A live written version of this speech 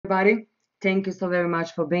everybody. Thank you so very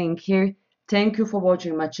much for being here. Thank you for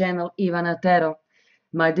watching my channel, IvanaTarot.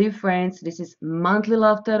 My dear friends, this is monthly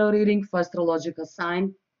love tarot reading for astrological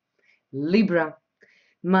sign, Libra.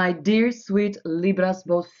 My dear sweet Libras,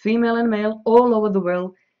 both female and male, all over the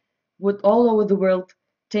world,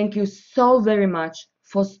 thank you so very much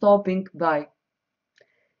for stopping by.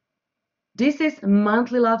 This is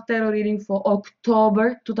monthly love tarot reading for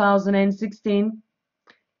October 2016.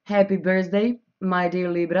 Happy birthday, my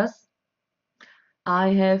dear Libras. I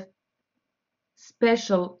have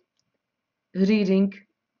special reading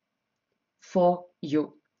for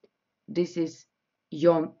you. This is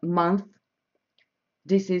your month.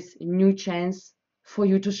 This is new chance for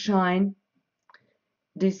you to shine.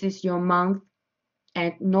 This is your month,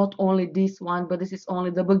 and not only this one, but this is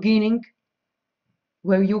only the beginning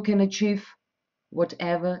where you can achieve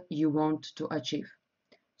whatever you want to achieve.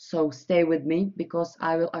 So stay with me because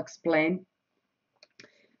I will explain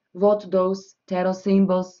what those tarot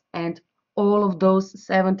symbols and all of those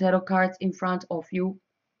 7 tarot cards in front of you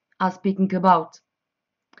are speaking about.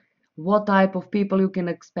 What type of people you can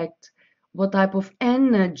expect, what type of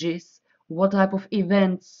energies, what type of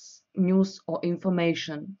events, news or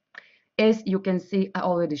information. As you can see, I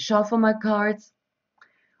already shuffle my cards.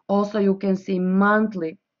 Also, you can see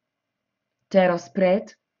monthly tarot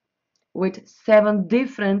spread with 7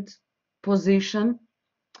 different positions,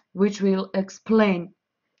 which will explain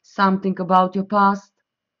something about your past,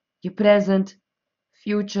 your present,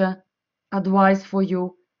 future, advice for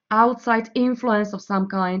you, outside influence of some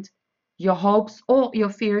kind, your hopes or your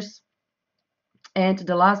fears, and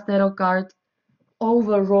the last tarot card,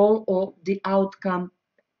 overall or the outcome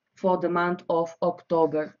for the month of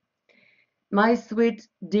October. My sweet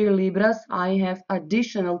dear Libras, I have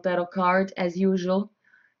additional tarot card as usual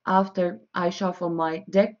after I shuffle my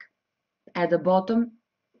deck. At the bottom,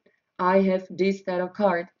 I have this tarot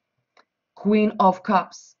card, Queen of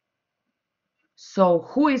Cups. So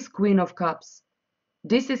who is Queen of Cups?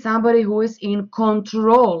 This is somebody who is in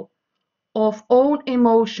control of own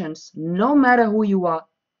emotions, no matter who you are,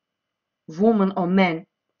 woman or man.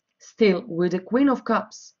 Still, with the Queen of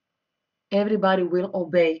Cups, everybody will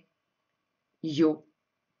obey you.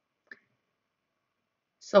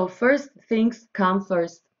 So first things come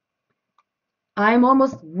first. I'm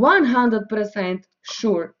almost 100%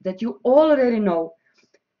 sure that you already know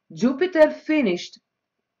Jupiter finished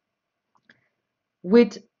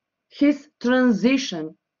with his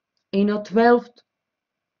transition in your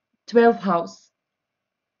 12th house.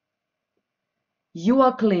 You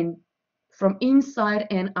are clean from inside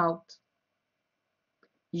and out.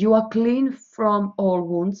 You are clean from all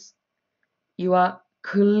wounds. You are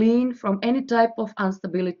clean from any type of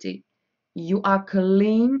instability. You are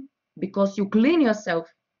clean because you clean yourself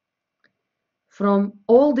from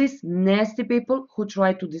all these nasty people who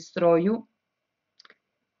try to destroy you,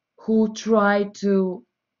 who try to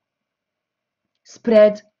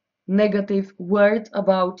spread negative word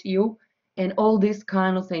about you and all these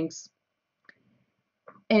kind of things.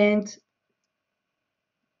 And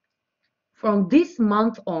from this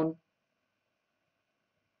month on,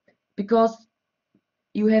 because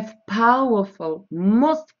you have powerful,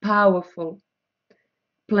 most powerful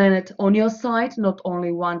planet on your side, not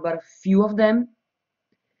only one but a few of them,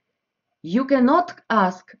 you cannot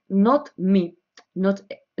ask, not me, not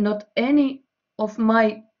any of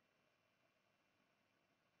my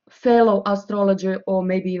fellow astrologer or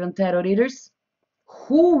maybe even tarot readers,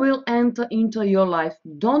 who will enter into your life.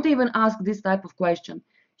 Don't even ask this type of question.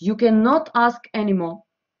 You cannot ask anymore,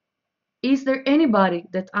 is there anybody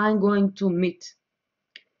that I'm going to meet?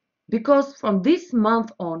 Because from this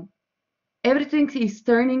month on, everything is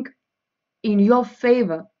turning in your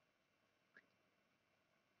favor.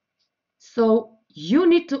 So you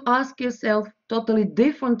need to ask yourself totally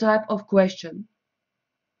different type of question.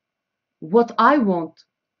 What I want,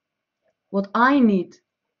 what I need,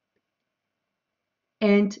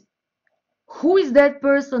 and who is that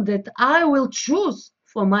person that I will choose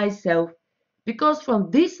for myself? Because from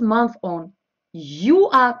this month on, you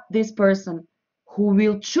are this person who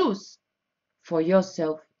will choose for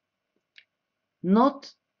yourself,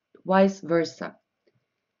 not vice versa.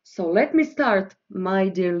 So let me start, my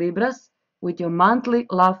dear Libras, with your monthly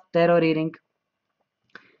love tarot reading.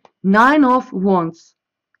 9 of Wands,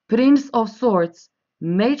 Prince of Swords,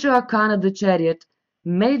 Major Arcana the Chariot,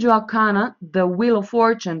 Major Arcana the Wheel of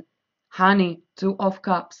Fortune, Honey, 2 of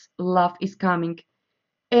Cups, Love is Coming,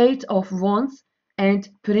 8 of Wands, and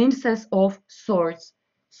Princess of Swords.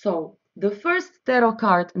 So the first tarot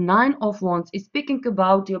card, 9 of Wands, is speaking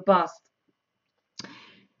about your past.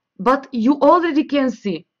 But you already can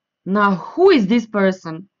see now who is this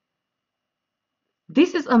person.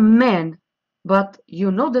 This is a man, but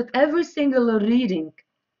you know that every single reading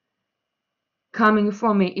coming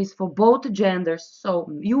from me is for both genders. So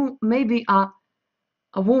you may be a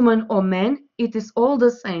woman or man, it is all the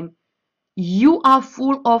same. You are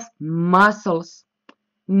full of muscles,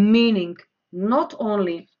 meaning not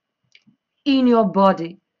only in your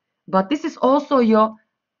body, but this is also your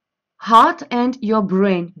heart and your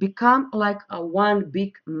brain become like a one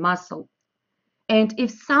big muscle. And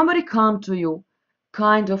if somebody come to you,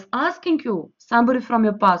 kind of asking you, somebody from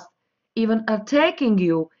your past, even attacking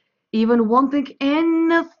you, even wanting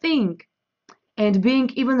anything, and being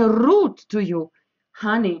even rude to you,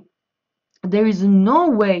 honey, there is no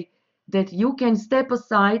way that you can step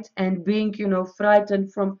aside and being,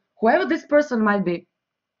 frightened from whoever this person might be,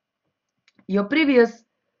 your previous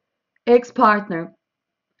ex-partner,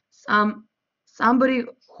 somebody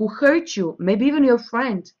who hurt you, maybe even your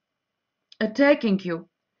friend, attacking you,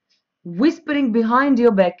 whispering behind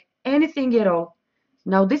your back, anything at all.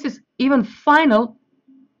 Now this is even final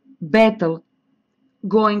battle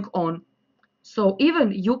going on. So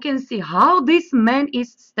even you can see how this man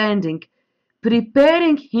is standing,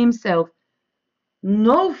 preparing himself,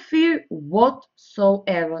 no fear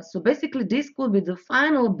whatsoever. So basically this could be the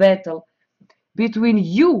final battle between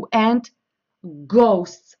you and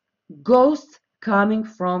ghosts, ghosts coming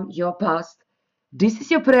from your past. This is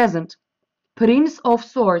your present, Prince of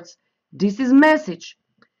Swords. This is message.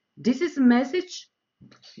 This is message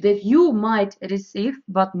that you might receive,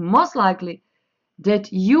 but most likely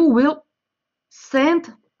that you will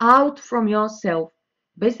send out from yourself.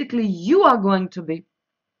 Basically, you are going to be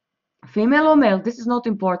female or male, this is not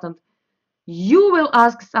important. You will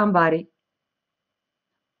ask somebody,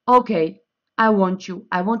 okay, I want you,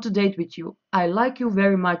 I want to date with you, I like you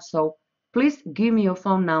very much, so please give me your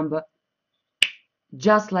phone number.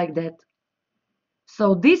 Just like that.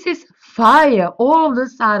 So this is fire. All of a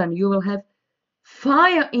sudden you will have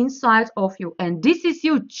fire inside of you, and this is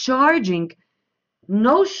you charging,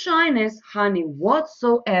 no shyness, honey,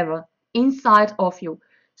 whatsoever inside of you.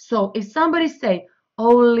 So if somebody say,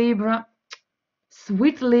 oh Libra,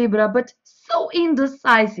 sweet Libra, but so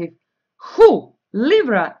indecisive. Who?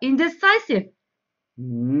 Libra, indecisive?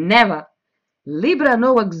 Never. Libra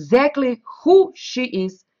know exactly who she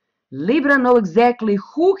is. Libra know exactly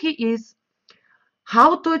who he is.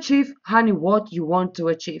 How to achieve, honey, what you want to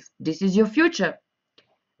achieve. This is your future.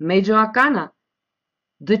 Major Arcana,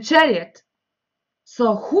 the Chariot.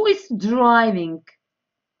 So who is driving,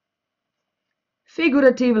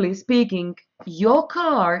 figuratively speaking, your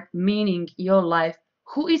car, meaning your life?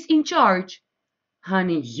 Who is in charge?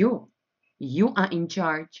 Honey, you. You are in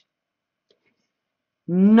charge.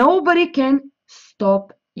 Nobody can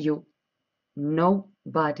stop you.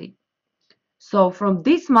 Nobody. So from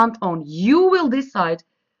this month on, you will decide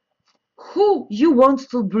who you want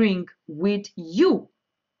to bring with you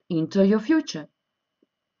into your future.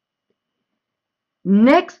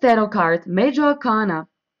 Next tarot card, Major Arcana,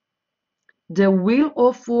 the Wheel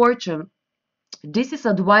of Fortune. This is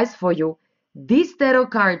advice for you. This tarot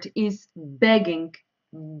card is begging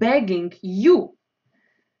you,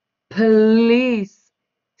 please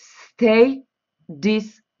stay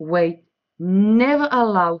this way. Never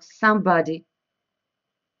allow somebody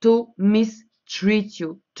to mistreat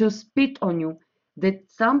you, to spit on you, that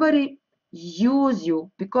somebody use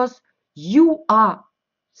you because you are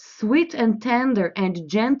sweet and tender and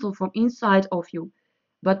gentle from inside of you,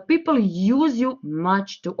 but people use you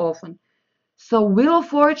much too often. So Wheel of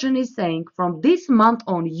Fortune is saying from this month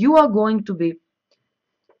on you are going to be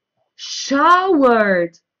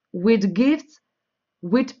showered with gifts,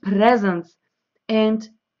 with presents, and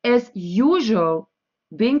as usual,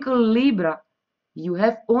 being a Libra, you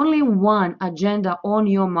have only one agenda on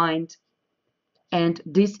your mind, and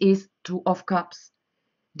this is Two of Cups.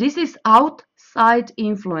 This is outside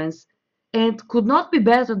influence and could not be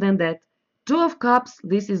better than that. Two of Cups,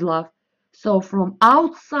 this is love. So from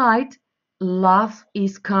outside, love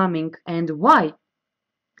is coming. And why?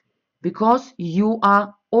 Because you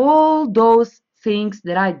are all those things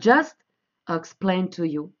that I just explained to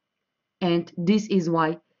you. And this is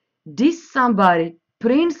why this somebody,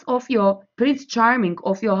 Prince Charming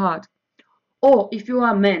of your heart, or if you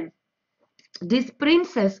are a man, this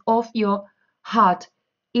princess of your heart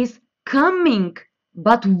is coming.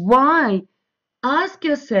 But why? Ask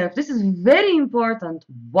yourself, this is very important.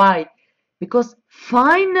 Why? Because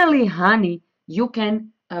finally, honey, you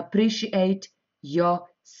can appreciate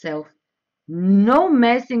yourself. No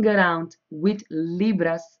messing around with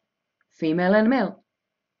Libras, female and male.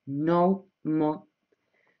 No more.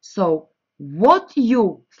 So, what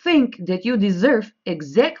you think that you deserve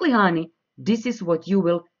exactly, honey, this is what you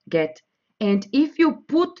will get. And if you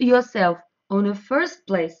put yourself on the first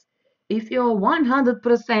place, if you're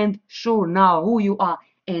 100% sure now who you are,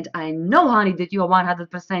 and I know, honey, that you are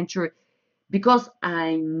 100% sure because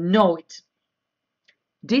I know it,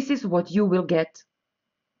 this is what you will get.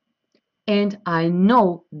 And I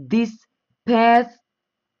know this path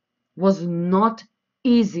was not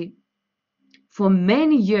easy. For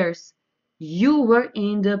many years, you were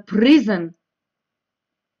in the prison.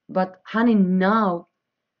 But honey, now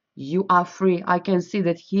you are free. I can see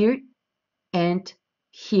that here and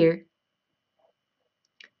here.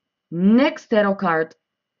 Next tarot card,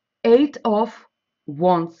 Eight of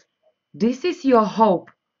Wands. This is your hope,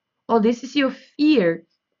 or this is your fear.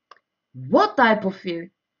 What type of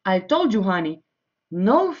fear? I told you, honey,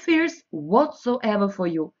 no fears whatsoever for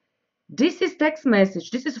you. This is text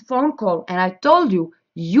message, this is phone call, and I told you,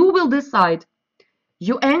 you will decide.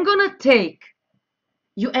 You ain't gonna take,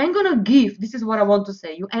 you ain't gonna give, this is what I want to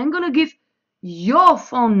say, you ain't gonna give your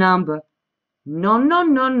phone number. No, no,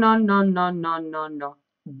 no, no, no, no, no, no, no.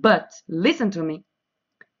 But listen to me.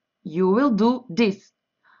 You will do this.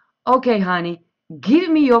 Okay, honey, give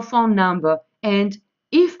me your phone number, and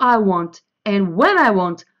if I want and when I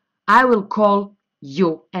want, I will call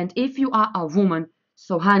you. And if you are a woman,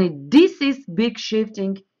 so honey, this is big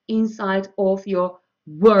shifting inside of your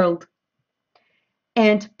world.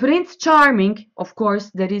 And Prince Charming, of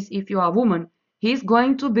course, that is if you are a woman, he's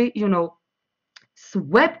going to be,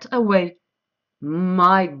 swept away.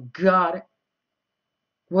 My God,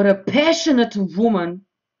 what a passionate woman.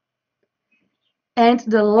 And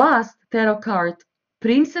the last tarot card,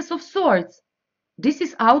 Princess of Swords. This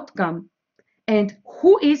is outcome. And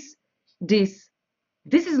who is this?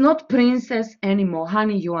 This is not princess anymore.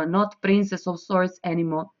 Honey, you are not Princess of Swords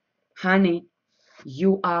anymore. Honey,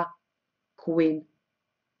 you are queen.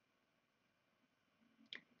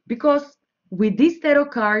 Because with this tarot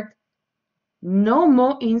card, no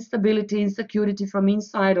more instability, insecurity from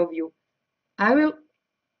inside of you. I will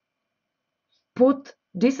put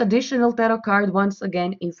this additional tarot card once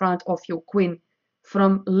again in front of you, queen.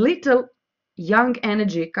 From little young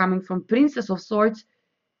energy coming from Princess of Swords,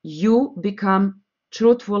 you become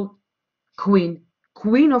truthful queen.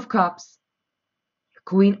 Queen of Cups.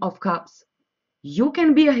 Queen of Cups. You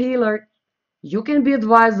can be a healer. You can be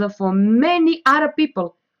advisor for many other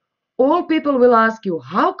people. All people will ask you,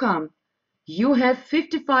 how come you have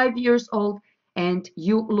 55 years old and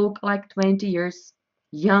you look like 20 years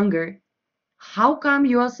younger? How come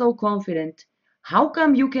you are so confident? How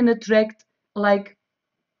come you can attract like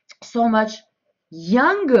so much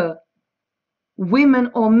younger women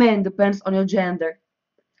or men, depends on your gender?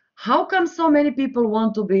 How come so many people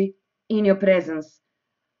want to be in your presence?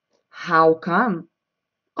 How come?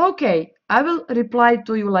 Okay, I will reply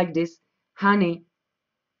to you like this. Honey,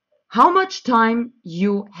 how much time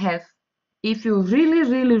you have if you really,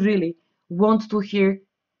 really, really want to hear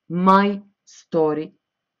my story?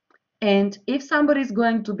 And if somebody is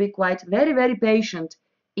going to be quite very, very patient,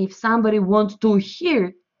 if somebody wants to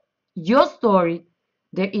hear your story,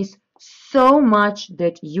 there is so much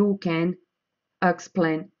that you can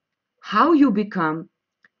explain how you become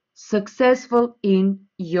successful in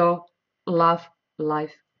your love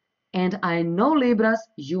life. And I know, Libras,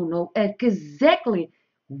 you know exactly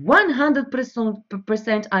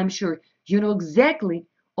 100% I'm sure you know exactly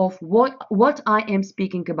of what I am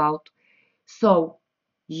speaking about. So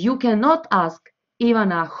you cannot ask,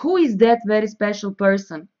 Ivana, who is that very special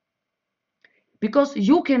person? Because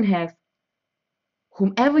you can have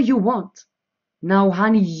whomever you want. Now,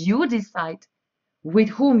 honey, you decide with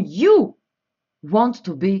whom you want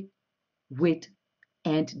to be with.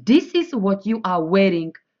 And this is what you are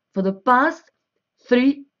waiting for the past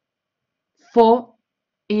 3, 4,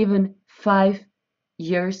 even 5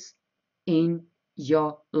 years in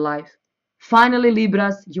your life. Finally,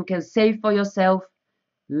 Libras, you can say for yourself,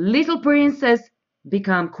 little princess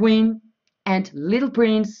become queen, and little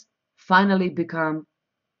prince finally become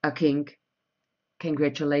a king.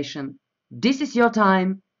 Congratulations. This is your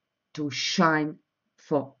time to shine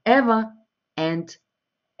forever and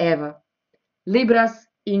ever. Libras,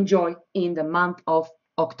 enjoy in the month of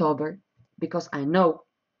October because I know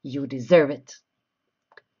you deserve it.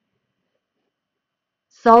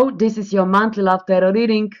 So this is your monthly love tarot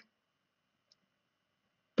reading.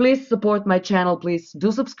 Please support my channel. Please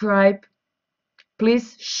do subscribe.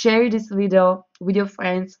 Please share this video with your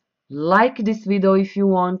friends. Like this video if you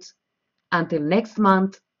want. Until next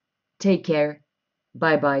month, take care.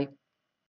 Bye bye.